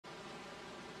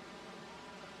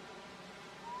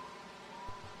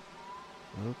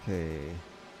Okay,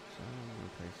 so I'm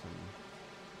gonna play some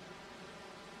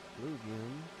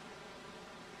Illuvium.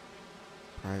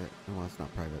 Private, well, it's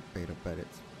not private beta, but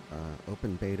it's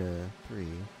open beta 3.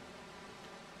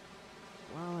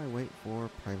 While I wait for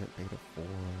private beta 4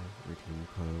 redeem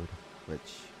code,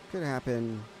 which could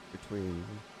happen between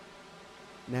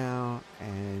now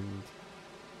and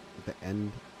the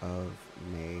end of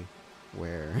May,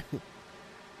 where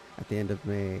at the end of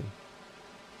May,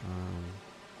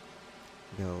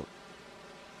 they'll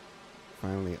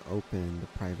finally open the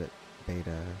private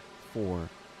beta 4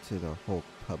 to the whole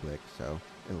public, so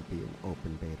it'll be an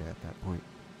open beta at that point.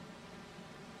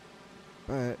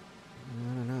 But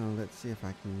I don't know. Let's see if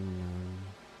I can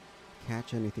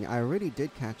catch anything. I already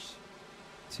did catch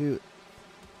some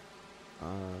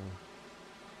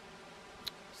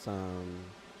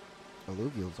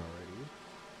alluvials already.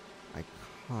 I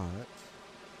caught.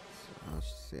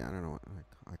 Let's see. I don't know what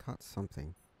I caught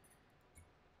something.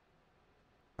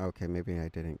 Okay, maybe I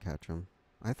didn't catch them.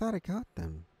 I thought I caught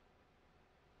them.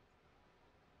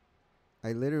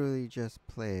 I literally just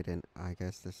played, and I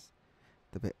guess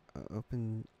the bit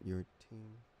open your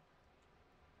team.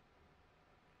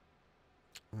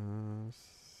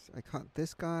 I caught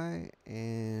this guy,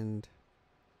 and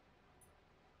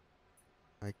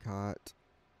I caught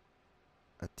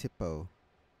a Tippo.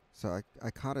 So I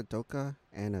caught a Doka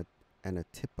and a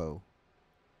Tippo.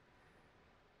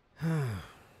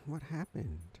 What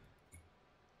happened?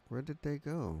 Where did they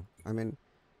go? I mean,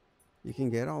 you can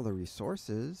get all the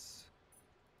resources.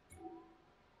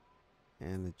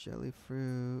 And the jelly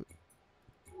fruit.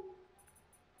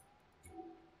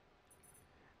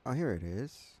 Oh, here it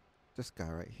is. This guy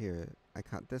right here. I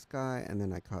caught this guy, and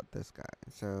then I caught this guy.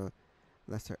 So,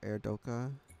 lesser air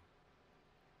Doka.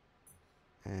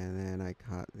 And then I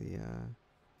caught the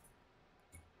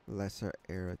lesser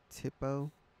air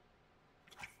Tippo.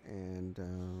 And,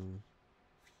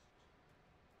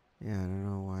 yeah, I don't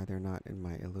know why they're not in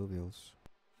my alluvials.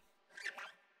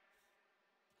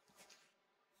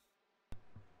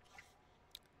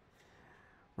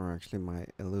 Or actually my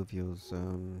alluvials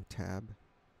tab.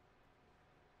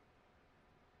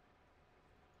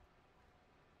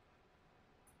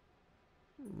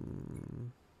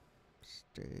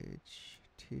 Stage,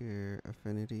 tier,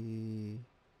 affinity.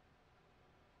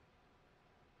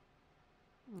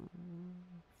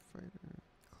 Fighter,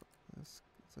 class.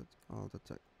 So it's all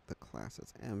the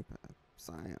classes. Empath,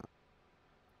 Psion,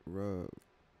 Rogue,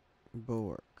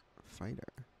 Bulwark,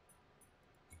 Fighter,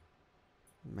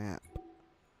 Map,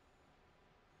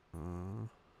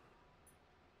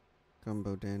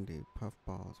 Gumbo Dandy,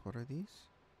 Puffballs. What are these?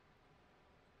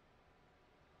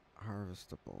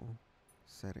 Harvestable,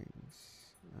 settings,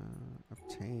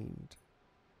 obtained,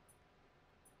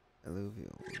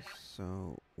 alluvials.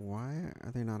 So why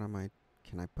are they not on my?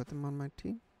 Can I put them on my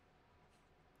team?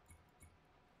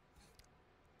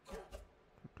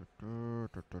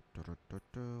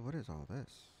 What is all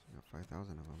this? I got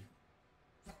 5,000 of them.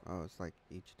 Oh, it's like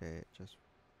each day it just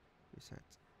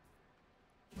resets.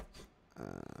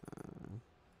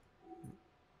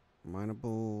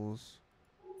 Minables,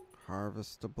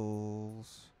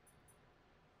 harvestables,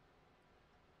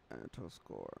 total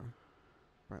score,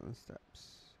 Brightland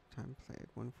Steps, time played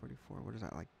 144. What is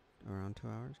that, like around 2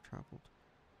 hours traveled?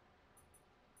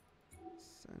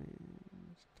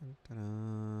 Settings, dun, dun,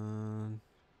 dun.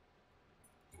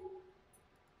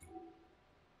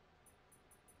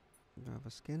 Do I have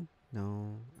a skin?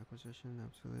 No. Acquisition,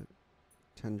 absolute.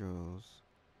 Tendrils.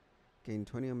 Gain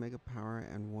 20 Omega power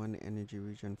and 1 energy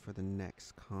regen for the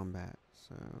next combat.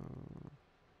 So,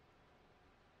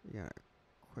 you gotta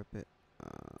equip it.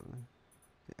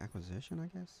 The acquisition, I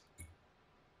guess?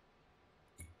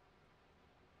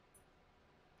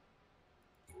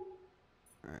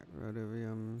 Alright,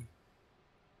 rhododium.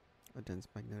 A dense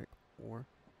magnetic ore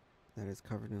that is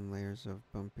covered in layers of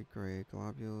bumpy gray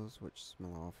globules which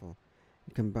smell awful.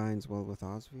 It combines well with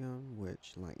osmium,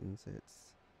 which lightens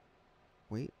its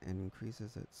weight and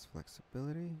increases its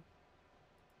flexibility.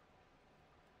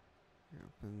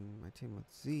 Open my team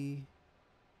with Z.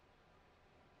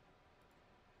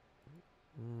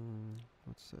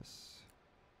 What's this?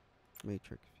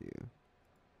 Matrix view.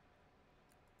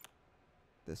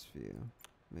 This view.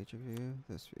 Matrix view.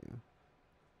 This view.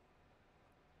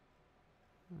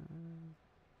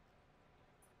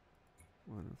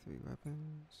 103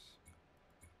 weapons.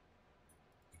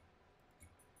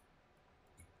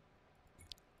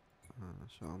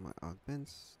 Show all my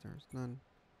augments. There's none.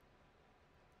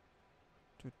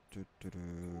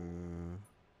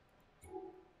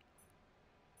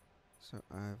 So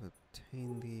I've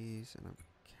obtained these and I've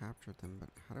captured them, but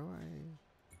how do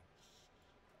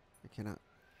I cannot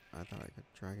I thought I could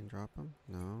drag and drop them.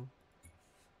 No.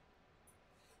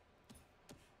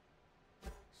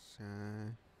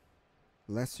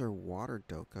 Lesser water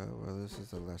doka. Well, this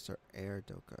is a lesser air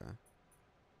doka.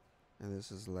 And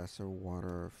this is lesser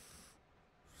water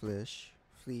flesh.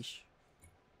 Fleesh.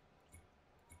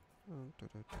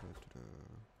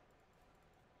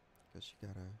 Guess you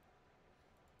gotta.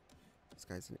 This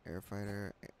guy's an air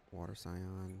fighter, water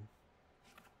scion.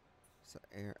 It's an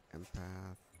air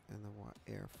empath, and the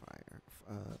air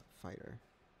fighter.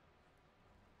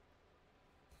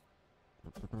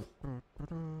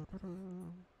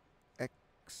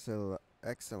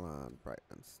 Excellent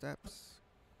Brightland steps.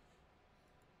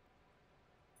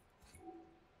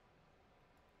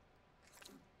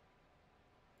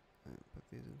 And put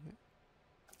these in here.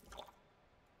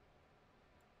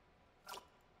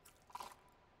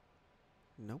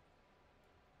 Nope.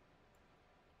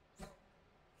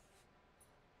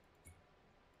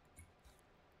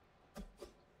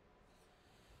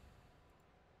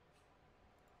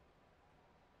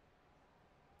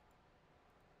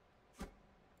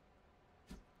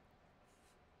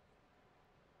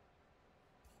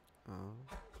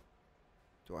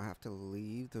 Do I have to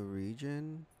leave the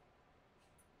region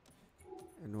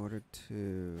in order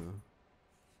to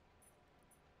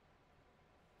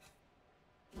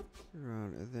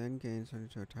run? It then gains turn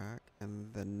to attack,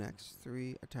 and the next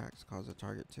 3 attacks cause the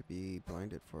target to be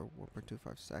blinded for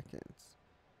 1.25 seconds.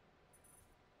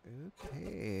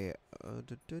 Okay.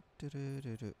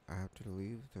 I have to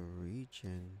leave the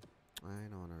region. I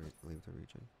don't want to leave the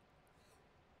region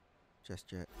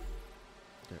just yet.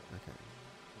 Okay.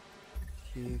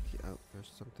 Oh, there's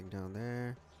something down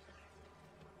there.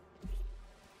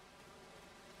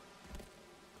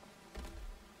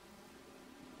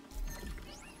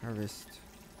 Harvest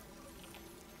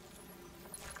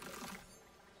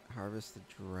the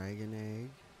dragon egg.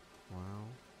 Wow.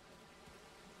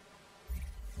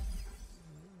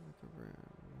 Look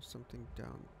around. There's something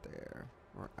down there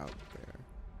or out there.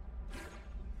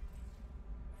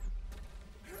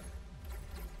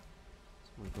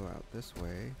 So we go out this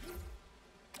way.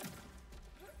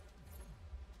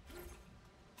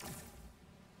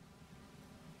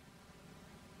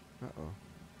 Uh-oh.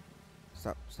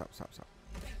 Stop. That's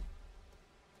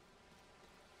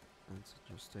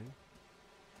interesting.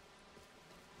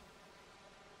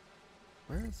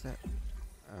 Where is that?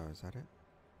 Oh, is that it?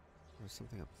 There's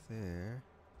something up there.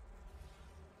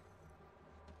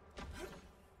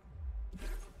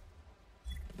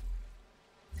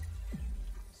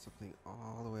 Something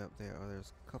all the way up there. Oh,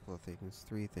 there's a couple of things.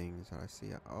 3 things that I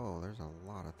see. Oh, there's a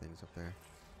lot of things up there.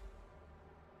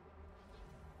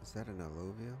 Is that an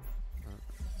Illuvium?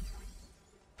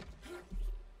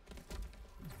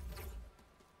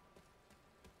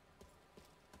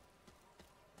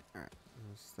 Alright,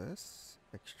 what's this?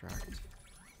 Extract.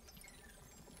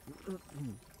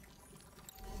 And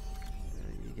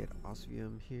you get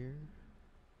osmium here.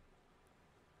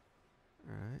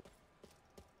 Alright.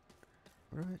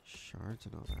 What about shards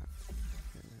and all that?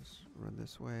 Okay, let's run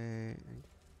this way and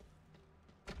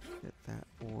get that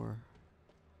ore.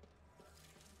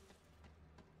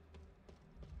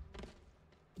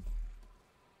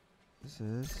 This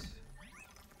is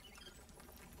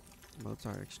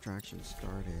Mozart extraction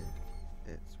started.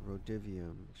 It's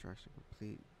rhodium extraction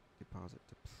complete. Deposit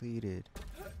depleted.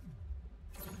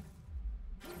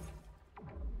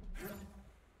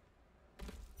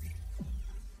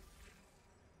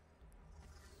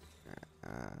 I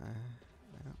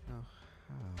don't know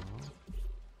how.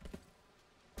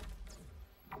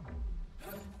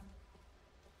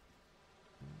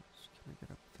 Can I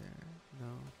get up there?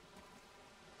 No.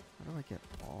 How do I get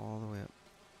all the way up?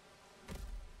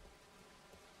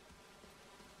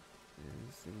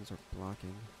 These things are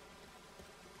blocking.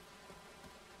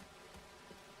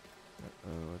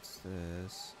 Uh-oh, what's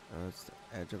this? Oh, it's the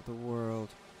edge of the world.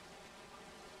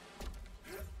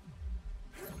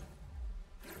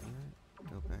 Alright,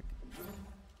 go back.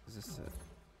 Is this it?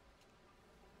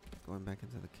 Going back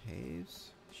into the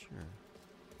caves? Sure.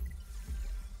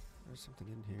 There's something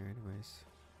in here anyways.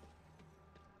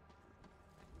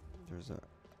 There's a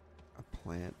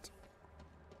plant,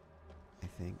 I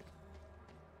think.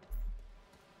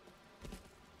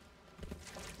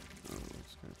 Oh,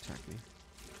 it's gonna attack me.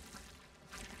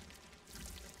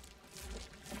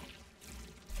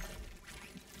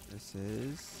 This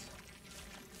is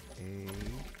a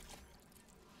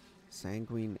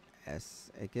sanguine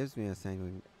it gives me a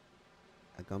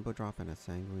gumbo drop and a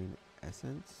sanguine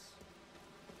essence.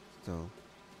 Still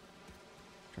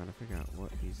trying to figure out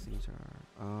what these things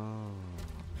are. Oh,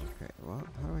 okay. Well,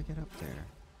 how do I get up there?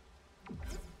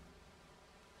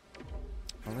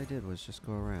 all I did was just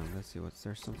go around. Let's see,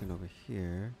 there's something over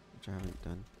here, which I haven't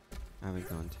done. I haven't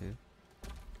gone to.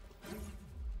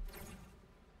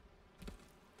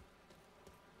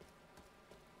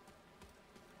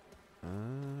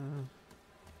 Oh,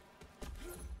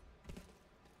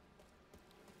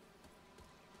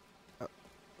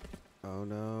 oh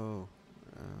no.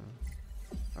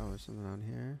 Oh, there's something on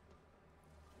here.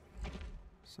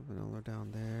 Something over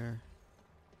down there.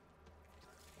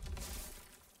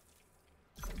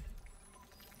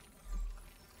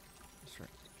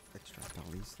 Extract all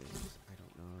these things. I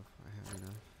don't know if I have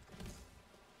enough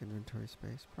inventory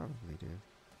space. Probably do.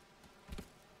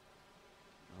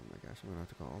 Oh my gosh, I'm gonna have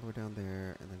to go all the way down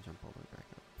there and then jump all the way back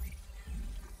up.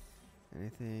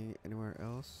 Anything anywhere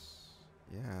else?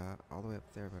 Yeah, all the way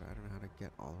up there, but I don't know how to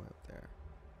get all the way up there.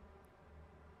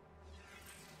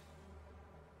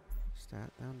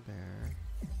 Stat down there.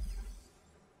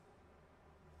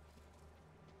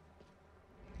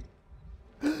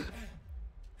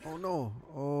 Oh no!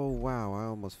 Oh wow, I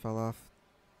almost fell off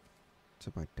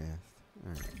to my death.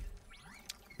 Alright.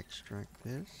 Extract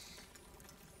this.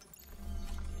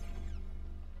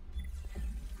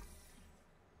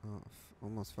 Oh,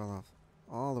 almost fell off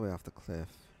all the way off the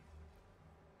cliff.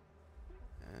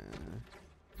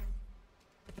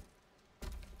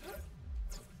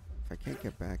 If I can't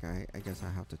get back, I guess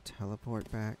I have to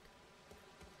teleport back.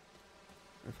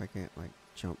 If I can't, like,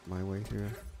 jump my way through.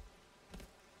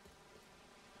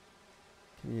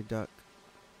 Can you duck?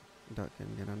 Duck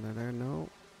and get under there? No?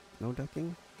 No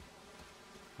ducking?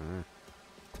 Ah.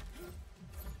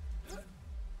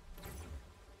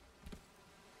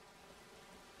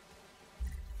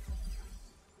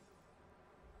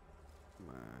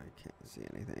 I can't see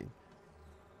anything.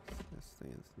 This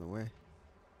thing is in the way.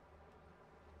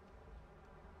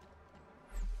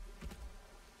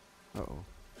 Uh-oh.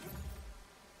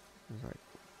 There's like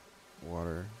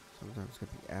water. Sometimes it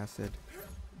could be acid.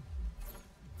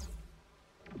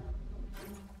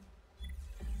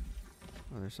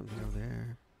 Oh, there's something over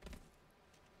there.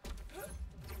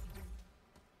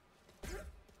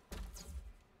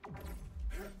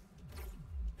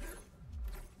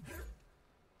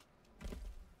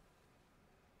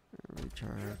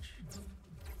 Recharge.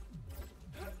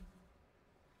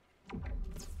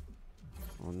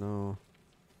 Oh no.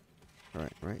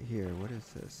 Alright, right here. What is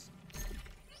this?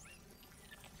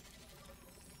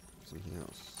 Something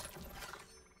else.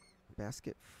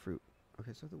 Basket fruit.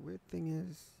 Okay, so the weird thing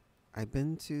is, I've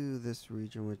been to this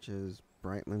region, which is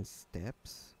Brightland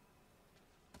Steps,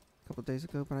 a couple days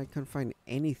ago, but I couldn't find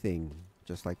anything.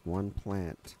 Just like one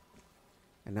plant.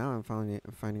 And now I'm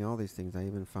finding all these things. I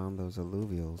even found those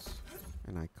alluvials,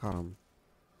 and I caught them.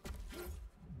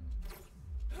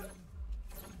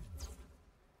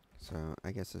 So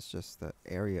I guess it's just the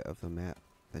area of the map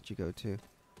that you go to.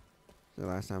 So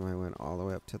last time I went all the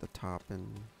way up to the top,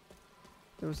 and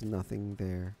there was nothing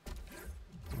there.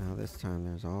 Now this time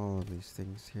there's all of these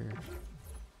things here.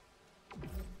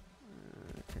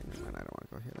 Okay, never mind. I don't want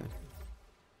to go here then.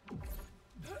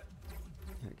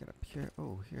 Gotta get up here.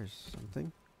 Oh, here's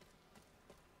something.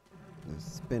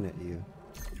 Let's spin at you.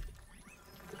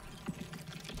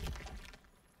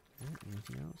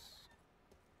 Anything else?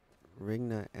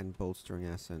 Ringnut and bolstering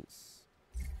essence.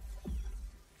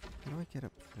 How do I get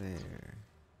up there?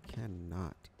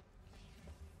 Cannot.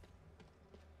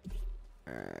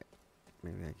 Alright.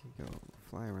 Maybe I can go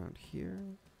fly around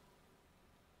here.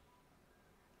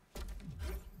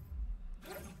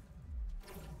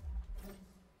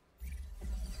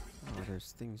 Oh,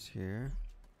 there's things here.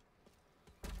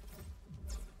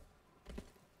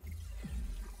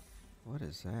 What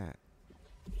is that?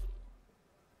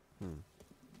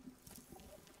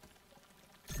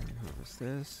 Harvest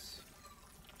this.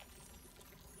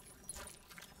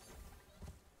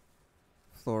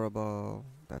 Floraball.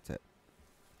 That's it.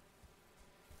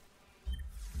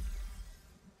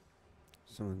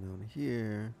 Someone down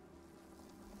here,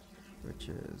 which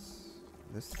is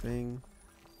this thing.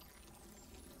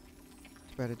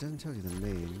 Too bad it doesn't tell you the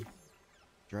name.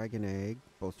 Dragon egg,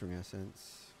 bolstering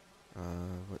essence.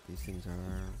 What these things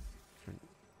are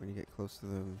when you get close to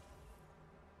them.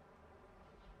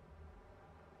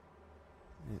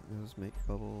 Those make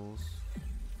bubbles.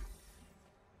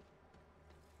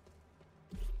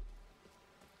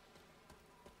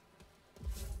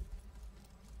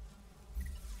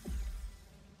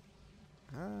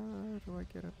 How do I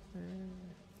get up there?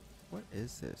 What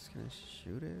is this? Can I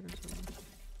shoot it or something?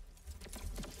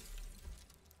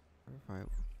 What if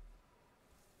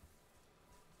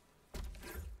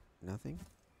nothing?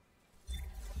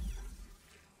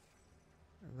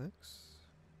 It looks...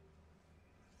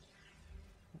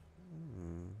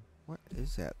 What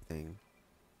is that thing?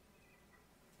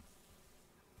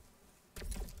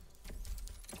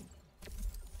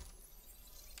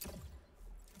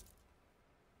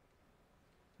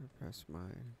 press my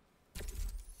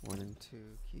 1 and 2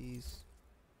 keys.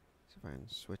 See if I can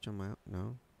switch them out.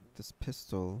 No. This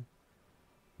pistol.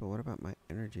 But what about my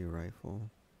energy rifle?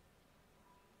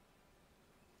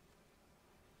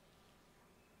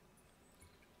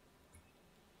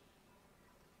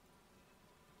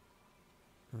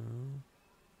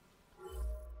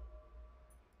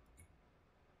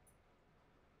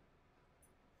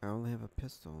 I only have a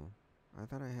pistol. I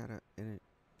thought I had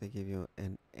they gave you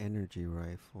an energy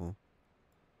rifle.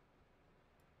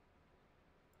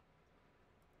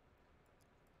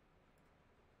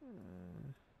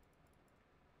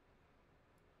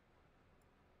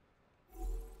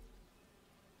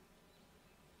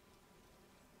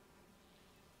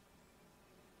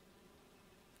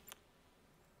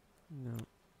 No.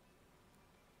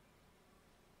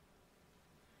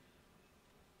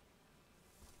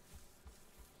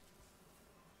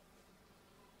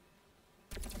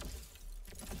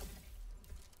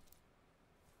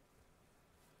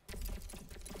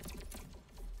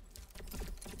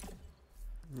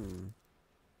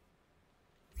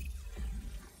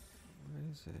 What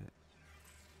is it?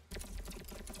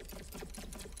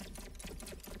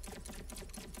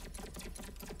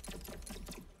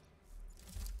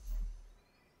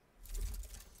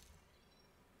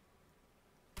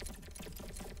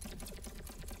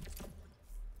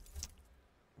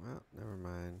 Well, never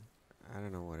mind. I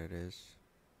don't know what it is.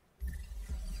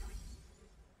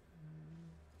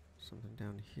 Something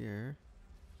down here.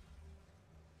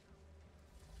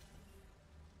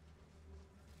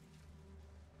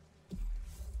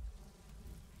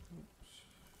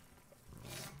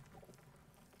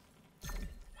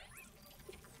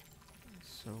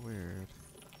 So weird.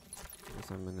 I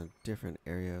guess I'm in a different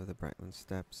area of the Brightland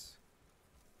Steps.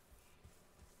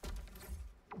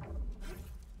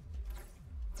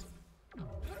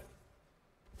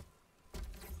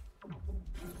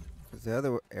 Because the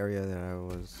other area that I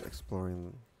was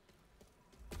exploring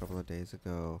a couple of days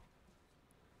ago,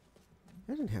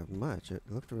 it didn't have much. It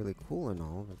looked really cool and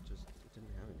all, but it didn't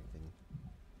have anything.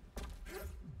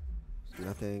 There's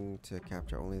nothing to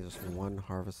capture, only just one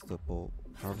harvestable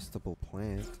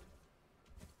plant.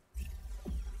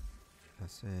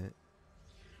 That's it.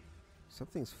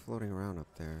 Something's floating around up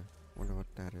there. Wonder what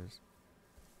that is.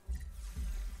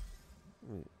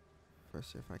 Let me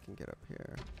first see if I can get up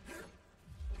here.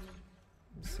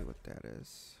 Let's see what that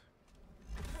is.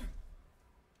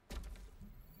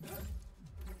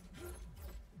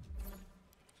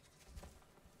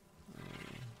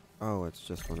 Oh, it's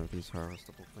just one of these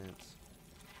harvestable plants.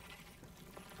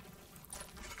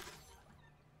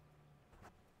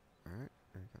 Alright,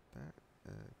 I got that.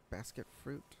 Basket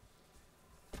fruit.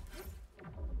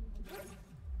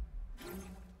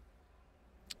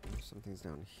 Something's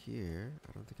down here.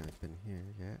 I don't think I've been here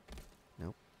yet.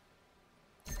 Nope.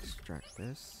 Extract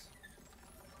this.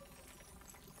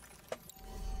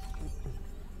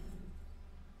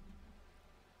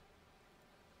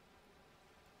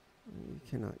 You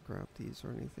cannot grab these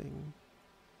or anything.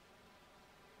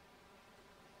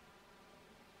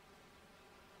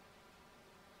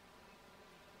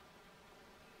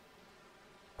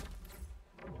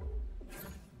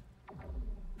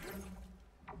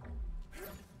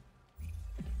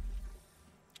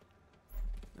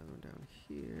 Another one down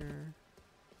here.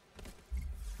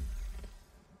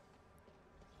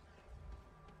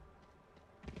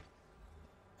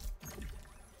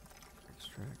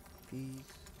 Extract these.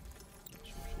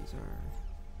 These are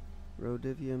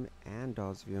rhodium and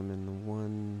osmium in the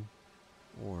one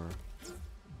ore.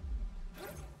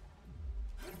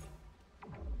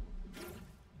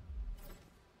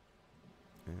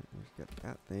 And let's get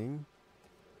that thing.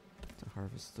 It's a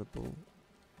harvestable.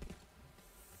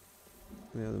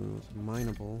 The other one was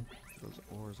mineable. Those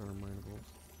ores are mineable.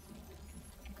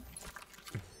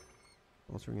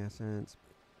 Bolstering essence,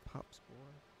 pop spore.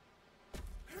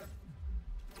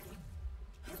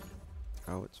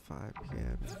 Oh, it's 5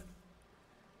 p.m.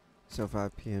 So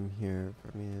 5 p.m. here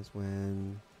for me is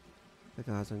when the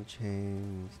Gods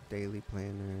Unchained daily planner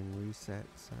and reset.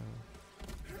 So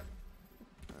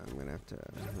I'm gonna have to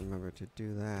remember to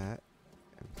do that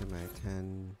and play my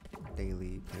 10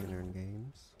 daily planner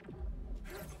games.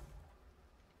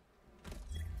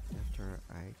 After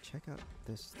I check out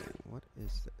this thing, what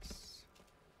is this?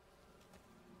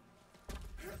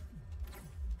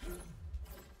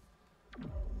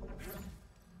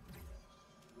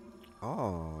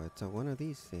 Oh, it's one of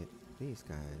these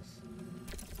guys.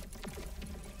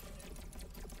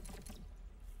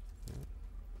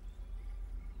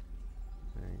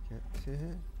 Can I get to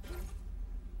it?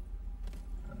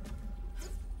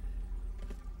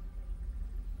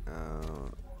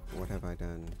 What have I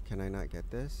done? Can I not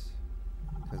get this?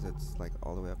 because it's like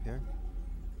all the way up here.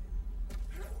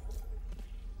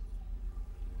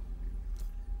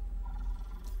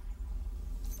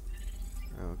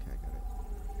 Okay, got it.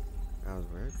 That was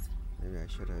weird. Maybe I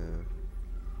should have.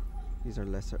 These are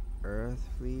lesser earth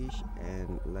fleesh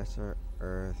and lesser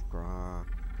earth grok.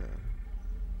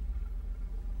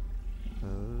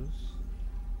 Those.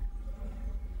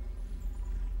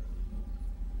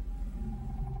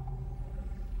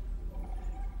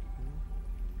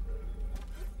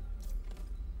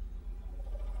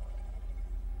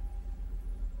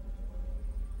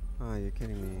 Oh, you're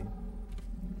kidding me.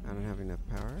 I don't have enough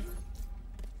power?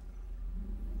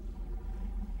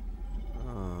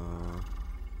 Oh.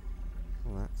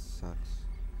 Well, that sucks.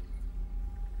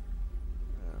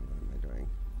 What am I doing?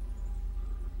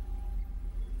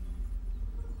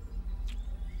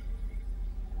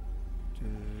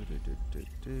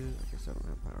 I guess I don't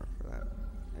have power for that.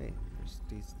 Hey, there's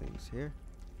these things here.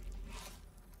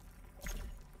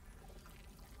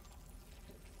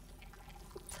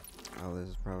 Oh, this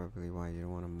is probably why you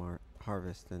don't want to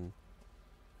harvest and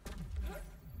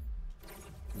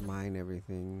mine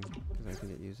everything, because I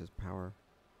think it uses power,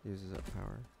 uses up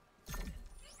power,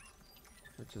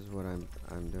 which is what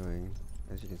I'm doing.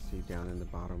 As you can see down in the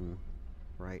bottom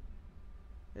right,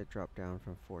 it dropped down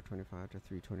from 425 to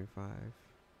 325.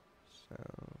 So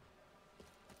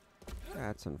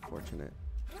that's unfortunate.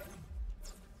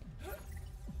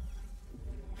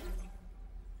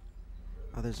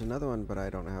 Oh, there's another one, but I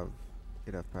don't have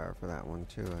enough power for that one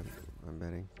too. I'm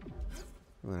betting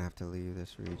I'm gonna have to leave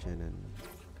this region and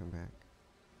come back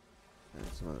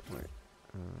at some other point.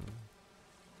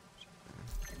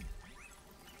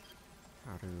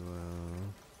 How to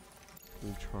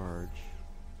recharge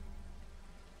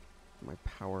my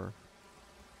power.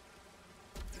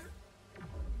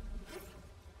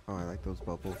 Oh, I like those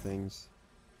bubble things.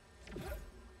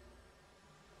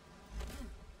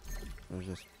 They're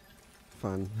just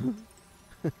fun.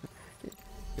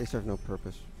 They serve no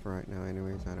purpose for right now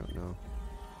anyways, I don't know.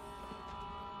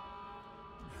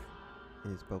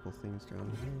 These bubble things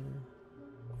down here.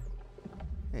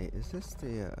 Hey, is this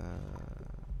the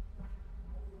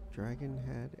dragon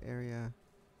head area?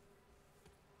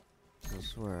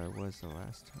 That's where I was the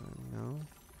last time, no?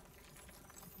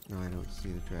 No, I don't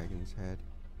see the dragon's head.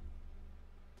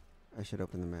 I should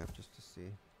open the map just to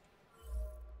see.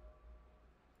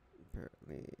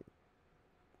 Apparently,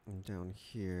 I'm down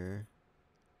here.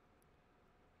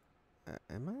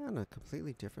 Am I on a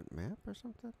completely different map or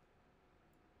something?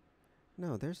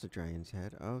 No, there's the dragon's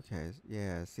head. Okay,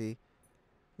 yeah, see,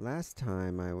 last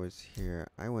time I was here,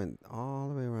 I went all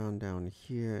the way around down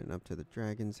here and up to the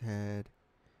dragon's head,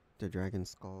 the dragon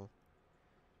skull.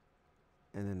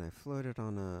 And then I floated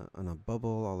on a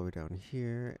bubble all the way down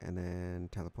here and then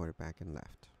teleported back and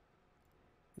left.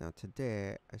 Now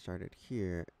today, I started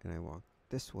here and I walked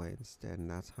this way instead, and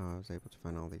that's how I was able to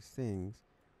find all these things.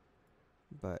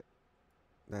 But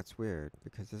that's weird,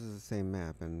 because this is the same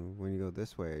map, and when you go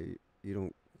this way, you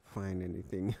don't find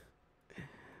anything.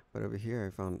 But over here, I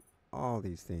found all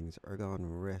these things. Ergon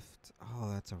Rift. Oh,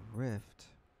 that's a rift.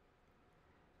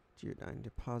 Geodyne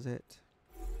deposit.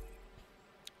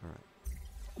 Alright.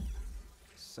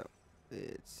 So,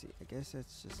 let's see. I guess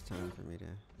it's just time for me to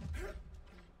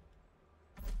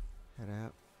head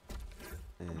out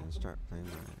and start playing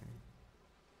my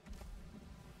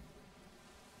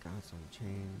Gods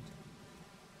Unchained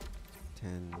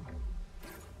 10.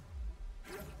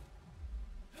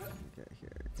 Can I get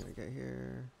here? Can I get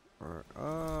here? Or,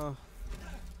 oh,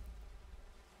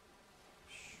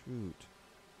 shoot.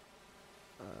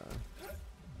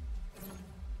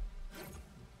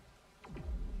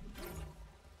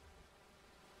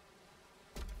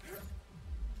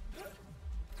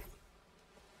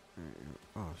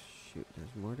 Oh shoot,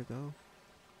 there's more to go.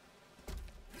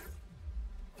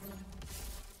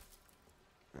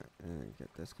 And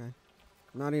get this guy.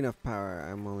 Not enough power.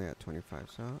 I'm only at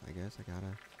 25, so I guess I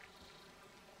gotta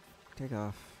take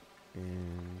off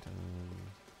and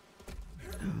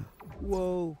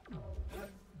whoa!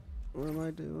 What am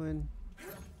I doing?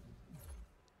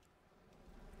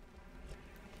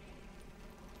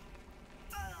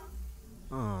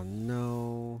 Oh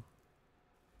no!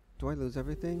 Do I lose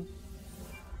everything?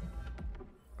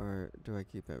 Or do I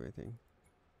keep everything?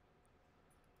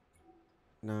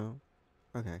 No?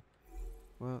 Okay.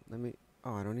 Well, let me...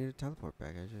 Oh, I don't need to teleport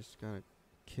back. I just gotta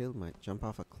jump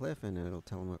off a cliff and it'll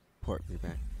teleport me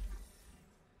back.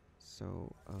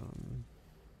 So,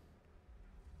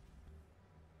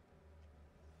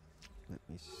 let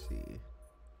me see.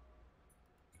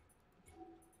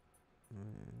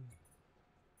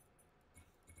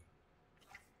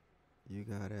 You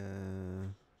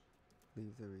gotta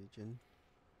leave the region.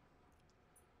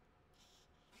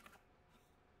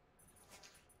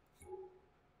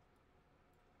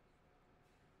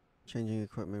 Changing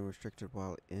equipment restricted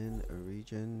while in a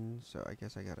region, so I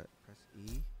guess I gotta press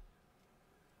E.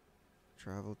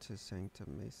 Travel to Sancta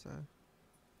Mesa.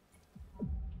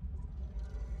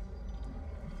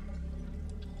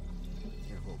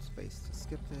 Can't hold space to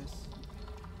skip this.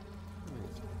 I mean,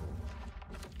 it's cool.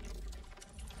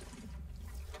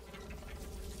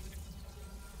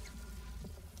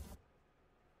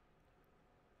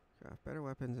 Craft better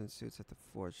weapons and suits at the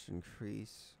forge to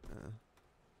increase.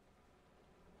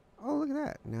 Oh, look at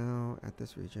that. Now, at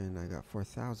this region, I got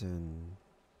 4,000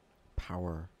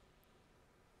 power.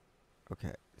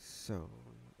 Okay, so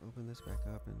open this back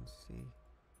up and see.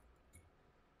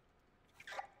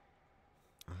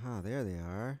 Aha, there they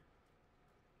are.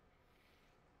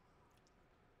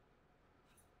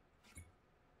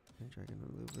 And dragon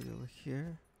alluvial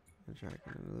here. And dragon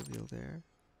alluvial there.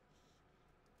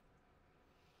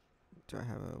 Do I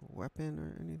have a weapon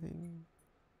or anything?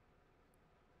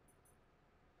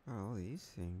 Oh, all these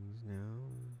things now.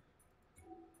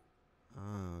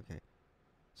 Oh, okay.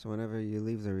 So whenever you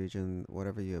leave the region,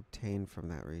 whatever you obtain from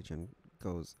that region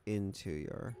goes into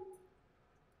your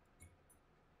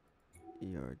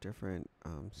different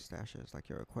stashes, like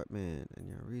your equipment and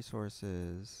your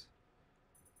resources.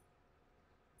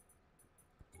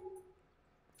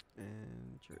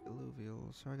 And your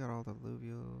alluvials. So I got all the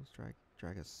alluvials.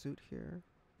 Drag a suit here,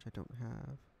 which I don't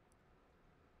have.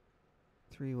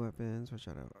 3 weapons, which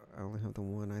I only have the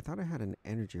one. I thought I had an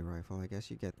energy rifle. I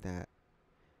guess you get that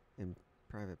in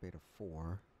private beta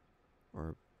 4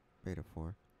 or beta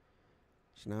 4.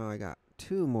 So now I got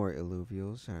 2 more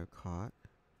alluvials that I've caught.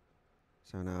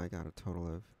 So now I got a total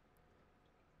of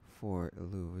 4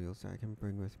 alluvials that I can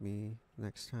bring with me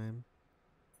next time.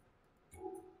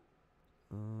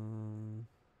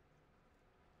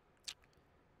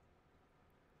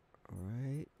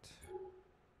 Alright.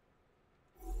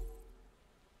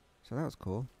 So that was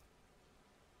cool.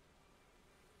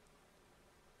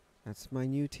 That's my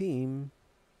new team.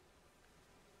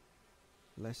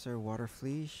 Lesser Water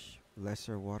Fleesh,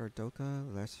 Lesser Water Doka,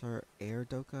 Lesser Air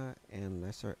Doka, and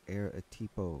Lesser Air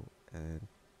Atipo. And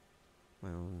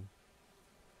my own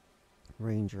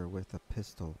ranger with a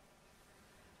pistol.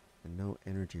 And no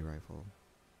energy rifle.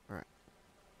 Alright.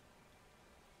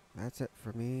 That's it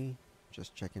for me.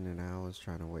 Just checking it out. I was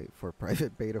trying to wait for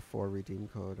private beta 4 redeem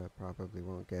code. I probably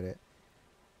won't get it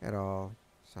at all.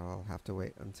 So I'll have to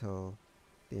wait until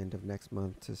the end of next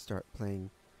month to start playing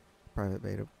private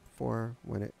beta 4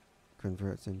 when it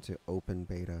converts into open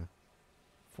beta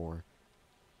 4.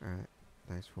 Alright.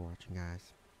 Thanks for watching,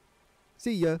 guys.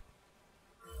 See ya!